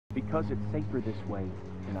Because it's safer this way,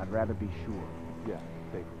 and I'd rather be sure. Yeah,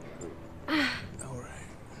 safer. All right.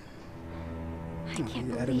 I can't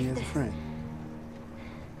You added me believe as a this. friend.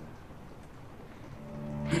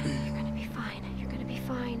 You're gonna be fine. You're gonna be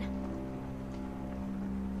fine.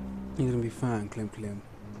 You're gonna be fine, Clem.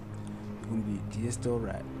 You're gonna be just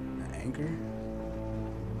alright. Anchor.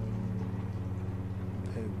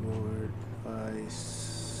 Pegboard.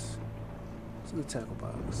 Ice. What's in the tackle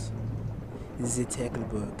box? The tackle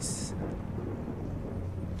box.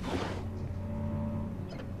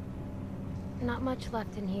 Not much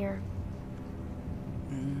left in here.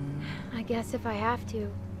 I guess if I have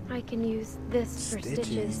to, I can use this for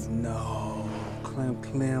stitches. No.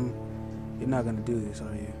 Clem. You're not gonna do this,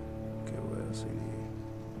 are you? Okay, what else we need?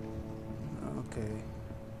 Okay.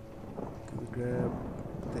 Can we grab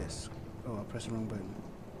this? Oh, I pressed the wrong button.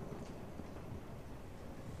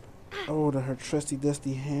 Oh, her trusty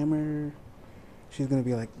dusty hammer. She's gonna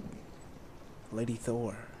be like Lady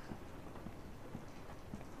Thor.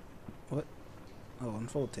 What? Oh,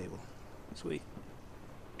 unfold table. Sweet.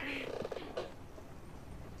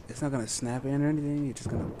 It's not gonna snap in or anything. You're just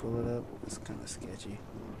gonna pull it up. It's kind of sketchy.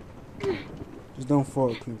 Just don't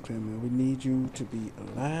fall, Clem, man. We need you to be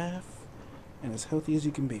alive and as healthy as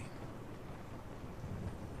you can be.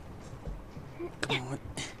 Come on.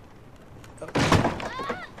 Oh,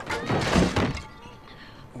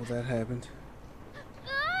 oh, that happened.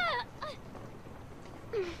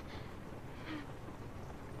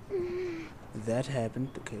 That happened.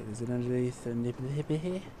 Okay, is it underneath the nipple hippie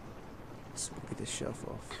here? Let's get this shelf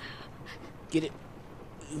off. Get it.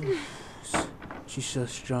 She's so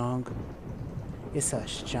strong. You're so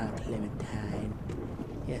strong, Clementine.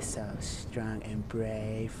 You're so strong and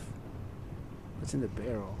brave. What's in the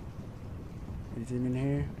barrel? Anything in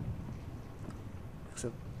here?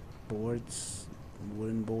 Except boards,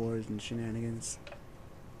 wooden boards and shenanigans.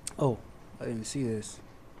 Oh, I didn't even see this.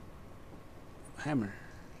 Hammer.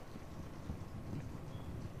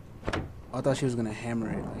 I thought she was gonna hammer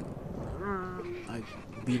it, like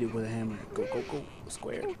beat it with a hammer. Go, go, go,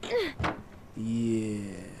 square.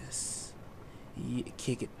 Yes. Yeah,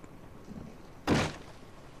 kick it.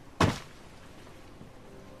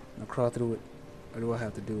 Now crawl through it, or do I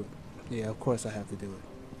have to do it? Yeah, of course I have to do it.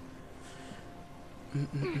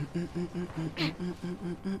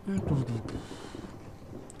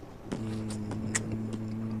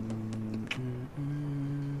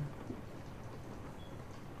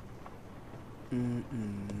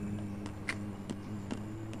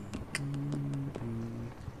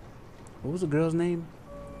 What was the girl's name?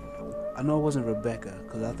 I know it wasn't Rebecca,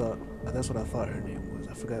 because that's what I thought her name was.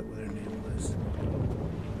 I forgot what her name was.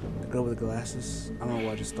 The girl with the glasses? I don't know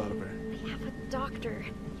why I just thought of her. We have a doctor.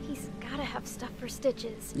 He's gotta have stuff for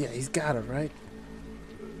stitches. Yeah, he's got it, right?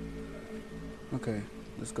 Okay,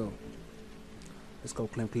 let's go. Let's go,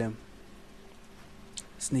 Clem.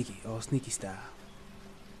 Sneaky, sneaky style.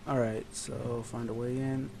 Alright, so find a way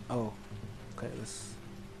in. Oh, okay, let's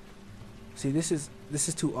see. This is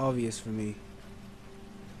too obvious for me.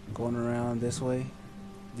 Going around this way.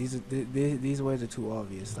 These ways are too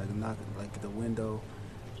obvious. Like like the window.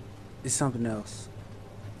 It's something else.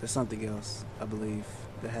 There's something else, I believe.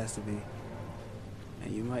 There has to be.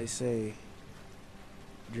 And you might say,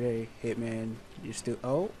 Dre, Hitman, you're still.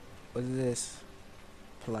 Oh, what is this?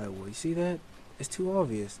 Plywood. You see that? It's too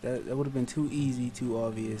obvious. That would have been too easy, too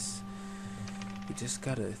obvious. You just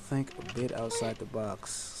gotta think a bit outside the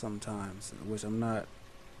box sometimes, which I'm not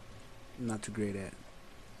too great at.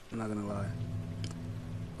 I'm not gonna lie.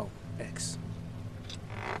 Oh, X.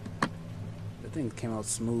 The thing came out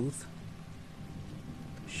smooth.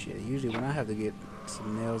 Shit, usually when I have to get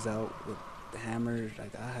some nails out with the hammer,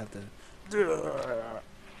 like I have to.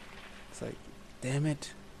 It's like, damn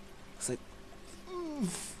it. It's like,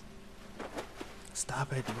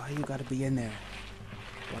 stop it. Why you gotta be in there?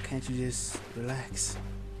 Why can't you just relax?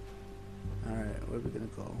 Alright, where are we gonna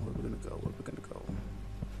go? Where are we gonna go? Where are we gonna go?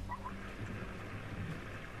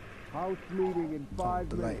 House meeting in 5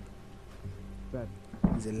 The minutes. light. That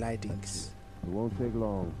The lightings. it won't take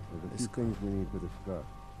long. There's a Let's few things we need to discuss.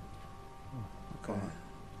 Okay.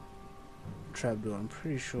 Trapdoor, I'm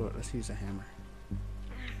pretty sure. Let's use a hammer.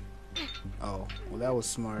 Oh, well that was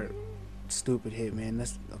smart. Stupid Hitman.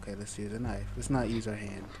 Okay, let's use a knife. Let's not use our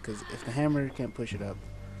hand, because if the hammer can't push it up,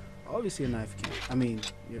 obviously a knife can. I mean,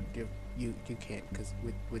 you can't, because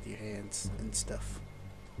with your hands and stuff.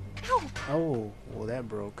 Ow! Oh, well that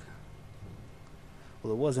broke.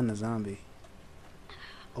 Well, it wasn't a zombie.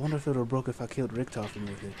 I wonder if it would have broke if I killed Richtofen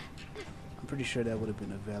with it. I'm pretty sure that would have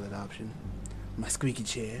been a valid option. My squeaky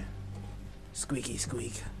chair. Squeaky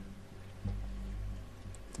squeak.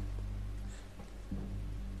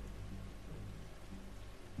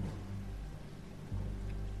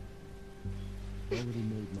 Already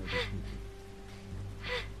made my decision.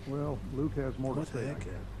 Well, Luke has more What to the say, I heck?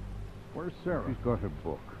 guess. Where's Sarah? She's got her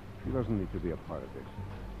book. She doesn't need to be a part of this.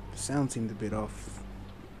 The sound seemed a bit off.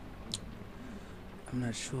 I'm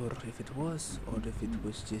not sure if it was or if it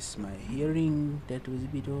was just my hearing that was a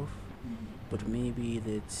bit off. But maybe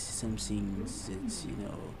that's some things that, you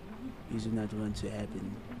know, you do not want to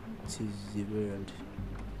happen to the world.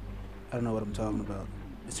 I don't know what I'm talking about.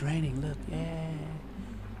 It's raining, look, yeah.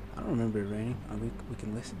 I don't remember it raining. We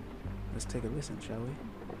can listen. Let's take a listen, shall we?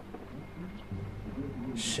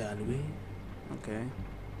 Shall we? Okay.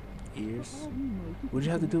 Ears. What'd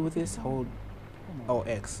you have to do with this? Hold. Oh,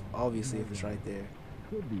 X. Obviously, if it's right there.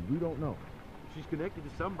 Could be. We don't know. She's connected to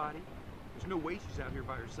somebody. There's no way she's out here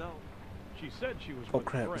by herself. She said she was Oh with a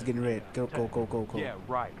crap! It's friend. getting red. Go, go, go, go, go. Yeah,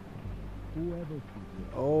 right. Whoever she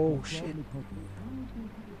is. Oh shit!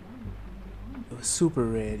 It was super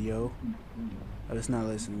red, yo. Oh, let's not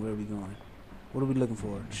listen. Where are we going? What are we looking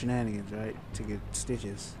for? Shenanigans, right? To get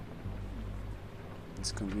stitches.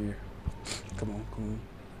 Let's come here. Come on, come on.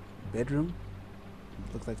 Bedroom.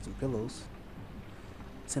 Looks like some pillows.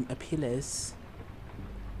 Some pillows.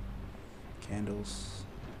 Candles.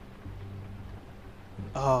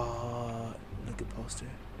 Oh, look at poster.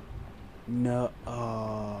 No.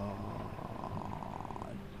 Oh,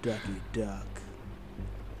 Ducky Duck.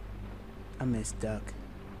 I miss Duck.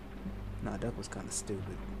 Nah, Duck was kind of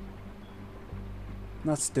stupid.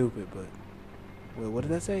 Not stupid, but... Wait, what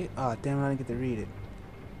did I say? Ah, damn it, I didn't get to read it.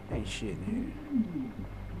 Ain't shit in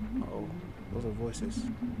here. Uh oh, those are voices.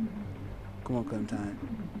 Come on, Clementine.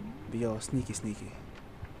 Be all sneaky sneaky.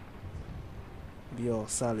 Be all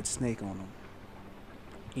solid snake on them.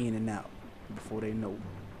 In and out before they know.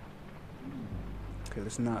 Okay,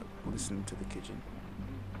 let's not listen to the kitchen.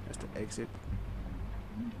 That's the exit.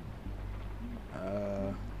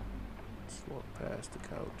 Let's walk past the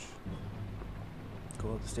couch.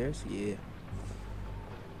 Go up the stairs? Yeah.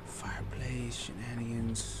 Fireplace,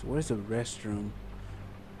 shenanigans. Where's the restroom?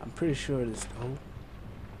 I'm pretty sure this. Oh.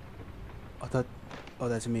 I thought. Oh,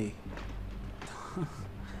 that's me.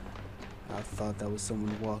 I thought that was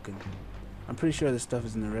someone walking. I'm pretty sure this stuff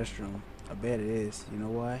is in the restroom. I bet it is. You know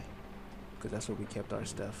why? Because that's where we kept our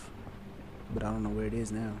stuff. But I don't know where it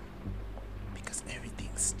is now. Because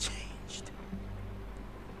everything's changed.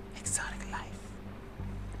 Exotic life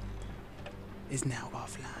is now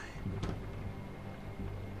offline.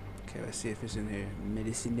 Okay, let's see if it's in here.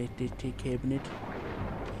 Medicine cabinet.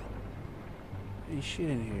 Ain't shit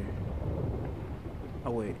in here.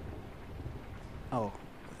 Oh wait. Oh,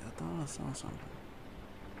 I thought I saw something.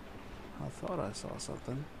 I thought I saw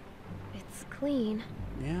something. It's clean.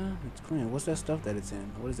 Yeah, it's clean. What's that stuff that it's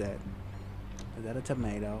in? What is that? Is that a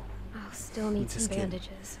tomato? I'll still need Just some kidding.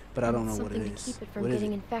 bandages. But I don't know what Something it to is. keep it from What is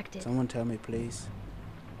getting it? infected. Someone tell me, please.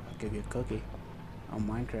 I'll give you a cookie on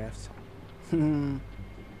Minecraft.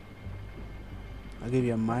 I'll give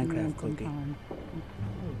you a Minecraft cookie.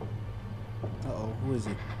 Uh-oh, who is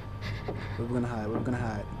it? Where we gonna hide? Where we gonna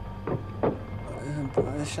hide?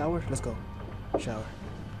 Shower? Let's go. Shower.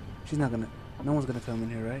 She's not gonna... No one's gonna come in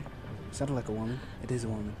here, right? Sounded like a woman. It is a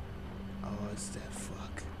woman. Oh, it's that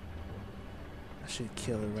fuck. I should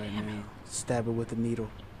kill her right now. Stab her with a needle.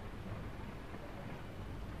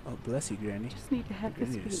 Oh, bless you, Granny. Just need to have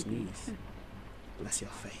Granny this to baby. sneeze. Bless your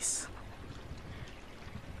face.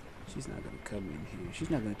 She's not gonna come in here. She's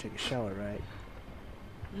not gonna take a shower, right?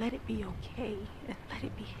 Let it be okay and let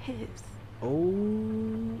it be his.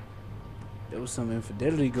 Oh, there was some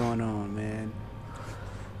infidelity going on, man.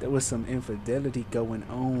 There was some infidelity going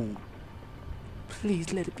on.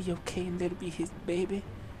 Please let it be okay and let it be his baby.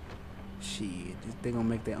 Shit, they're gonna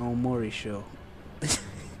make their own Maury show.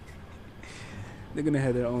 They're gonna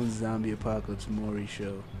have their own zombie apocalypse Maury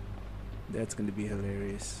show. That's gonna be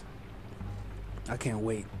hilarious. I can't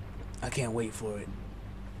wait. I can't wait for it.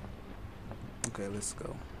 Okay, let's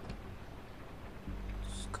go.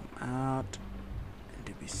 Just come out and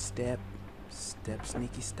do we step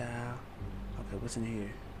sneaky style. Okay, what's in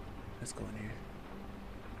here? Let's go in here.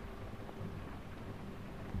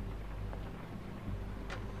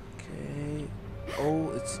 Okay. Oh,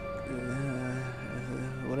 it's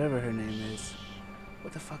whatever her name is.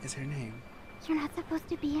 What the fuck is her name? You're not supposed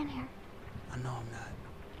to be in here. I know I'm not.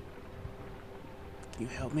 Can you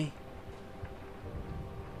help me?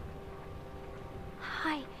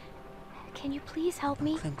 Hi. Can you please help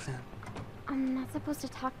me? Clem. I'm not supposed to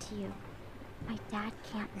talk to you. My dad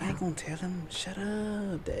can't I ain't know. gonna tell him. Shut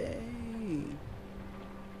up, dang.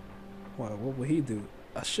 Wow, what will he do?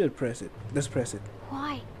 I should press it. Let's press it.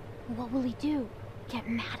 Why? What will he do? Get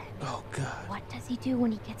mad at me? Oh God. What does he do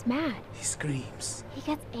when he gets mad? He screams. He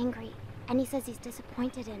gets angry, and he says he's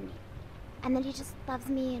disappointed in me. And then he just loves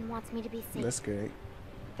me and wants me to be safe. That's great.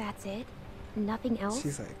 That's it? Nothing else?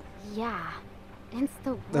 She's like, Yeah. It's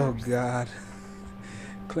the worst. oh God.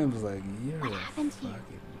 Clem was like, you're What a happened to you?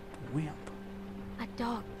 fucking wimp. A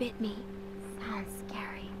dog bit me. Sounds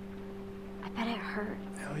scary. I bet it hurt.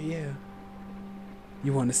 Hell yeah.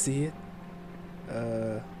 You want to see it?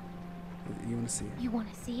 You want to see it? You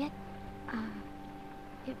want to see it?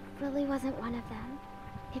 It really wasn't one of them.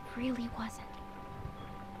 It really wasn't.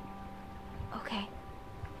 Okay.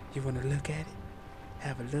 You want to look at it?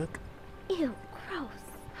 Have a look? Ew, gross.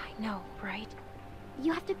 I know, right?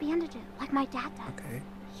 You have to bandage it, like my dad does. Okay.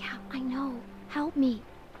 Yeah, I know. Help me.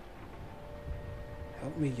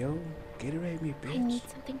 Help me, yo. Gatorade me, bitch. I need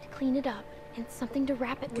something to clean it up, and something to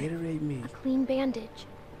wrap it with. Gatorade me. A clean bandage.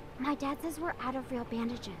 My dad says we're out of real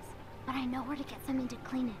bandages, but I know where to get something to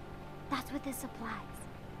clean it. That's with his supplies.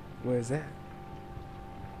 Where's that?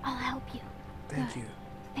 I'll help you. Thank Good. you.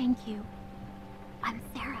 Thank you. I'm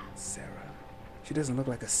Sarah. Sarah. She doesn't look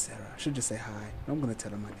like a Sarah. I should just say hi. I'm gonna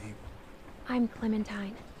tell her my name. I'm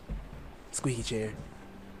Clementine. Squeaky chair.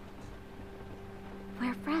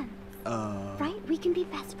 We're friends. Right? We can be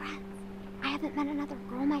best friends. I haven't met another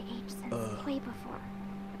girl my age since way before.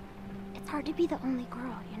 It's hard to be the only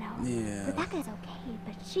girl, you know? Yeah. Rebecca's okay,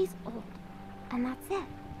 but she's old. And that's it.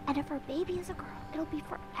 And if her baby is a girl, it'll be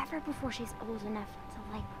forever before she's old enough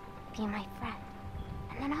to, like, be my friend.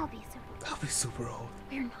 And then I'll be super I'll be super old.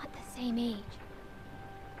 We're not the same age.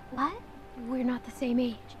 What? We're not the same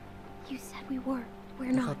age. You said we were.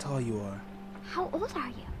 We're Look how not. tall you are. How old are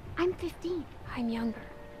you? I'm 15. I'm younger.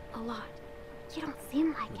 A lot. You don't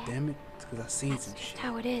seem like But it. damn it, it's because I've seen That's some just shit.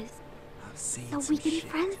 how it is. I've seen So some we can be shit.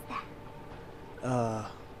 friends then.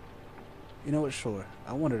 You know what? Sure.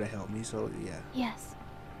 I want her to help me, so yeah. Yes.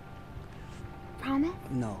 Promise?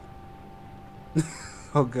 No.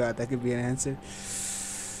 Oh God, that could be an answer.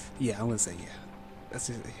 Yeah, I'm gonna say yeah. That's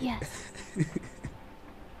just Yes.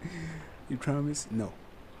 You promise? No.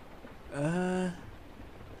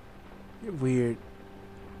 You're weird.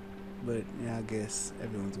 But yeah, I guess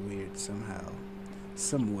everyone's weird somehow,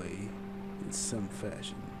 some way, in some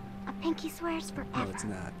fashion. A pinky swears forever. No, it's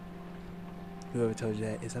not. Whoever told you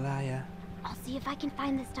that is a liar. I'll see if I can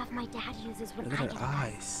find the stuff my dad uses when Look I at get her back.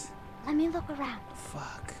 eyes. Let me look around.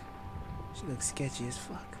 Fuck. She looks sketchy as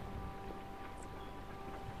fuck.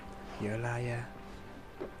 You're a liar.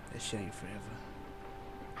 That shit ain't forever.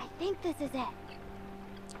 I think this is it.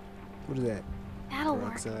 What is that? That'll work.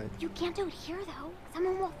 Peroxide. You can't do it here, though.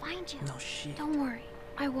 Someone will find you. No shit. Don't worry.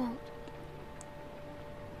 I won't.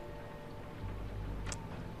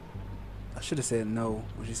 I should have said no.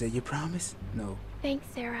 When she said, you promise? No. Thanks,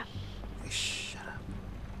 Sarah. Hey, shut up.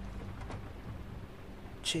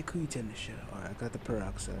 Chick, who you telling to shut up? Alright, I got the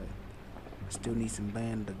peroxide. Still need some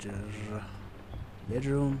bandages.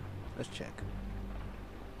 Bedroom? Let's check.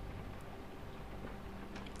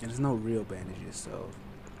 And there's no real bandages, so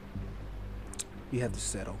we have to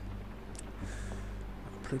settle.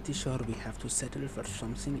 I'm pretty sure we have to settle for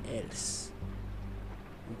something else.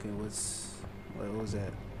 Okay, what was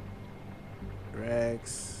that?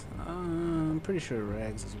 Rags. I'm pretty sure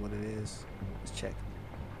rags is what it is. Let's check.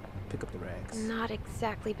 Pick up the rags. Not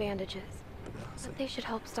exactly bandages, but they should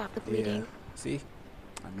help stop the bleeding. Yeah. See?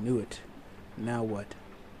 I knew it. Now what?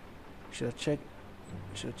 Should I check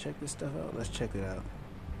this stuff out? Let's check it out.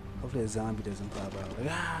 Hopefully a zombie doesn't pop out.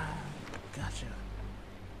 Like, gotcha.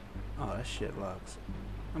 Oh, that shit locks.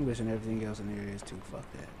 I'm guessing everything else in there is too. Fuck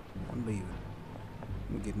that. I'm leaving.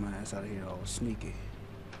 I'm gonna get my ass out of here all sneaky.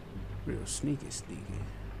 Real sneaky.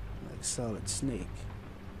 Like Solid Snake.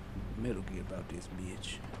 Metal Gear about this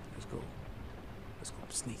bitch. Let's go.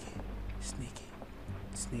 Sneak.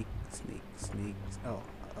 Oh,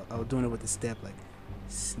 I was doing it with the step like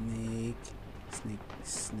sneak,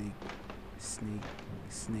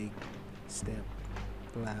 step,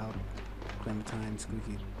 loud, Clementine,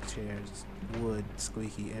 squeaky chairs, wood,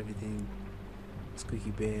 squeaky everything,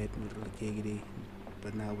 squeaky bed, little giggity,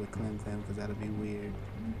 but not with Clem because that'll be weird.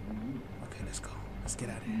 Okay, let's go. Let's get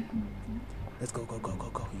out of here. Let's go. You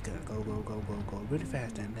gotta go really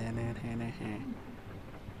fast. And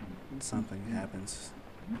something happens.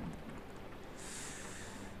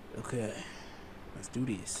 Okay, let's do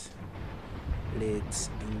this. Let's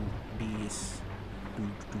do this. Do.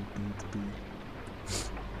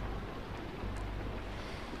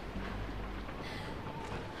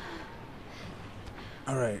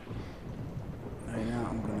 All right. Now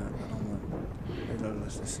I'm gonna.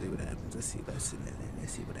 Let's see what happens. Let's see what happens.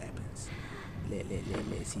 Let's see what happens.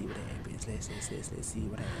 Let's see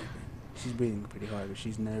what happens. She's breathing pretty hard, but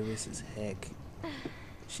she's nervous as heck.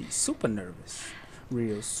 She's super nervous.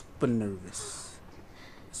 Real super nervous.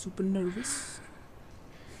 Super nervous.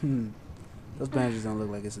 Those bandages don't look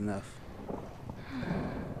like it's enough.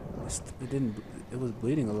 It didn't. It was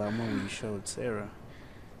bleeding a lot more when you showed Sarah.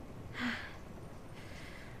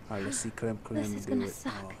 All right, let's see Clem This is do gonna it.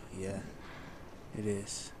 suck. Oh yeah, it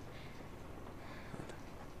is.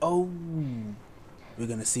 Oh, we're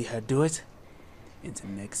gonna see her do it into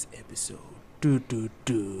next episode. Do.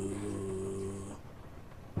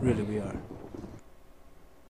 Really, we are.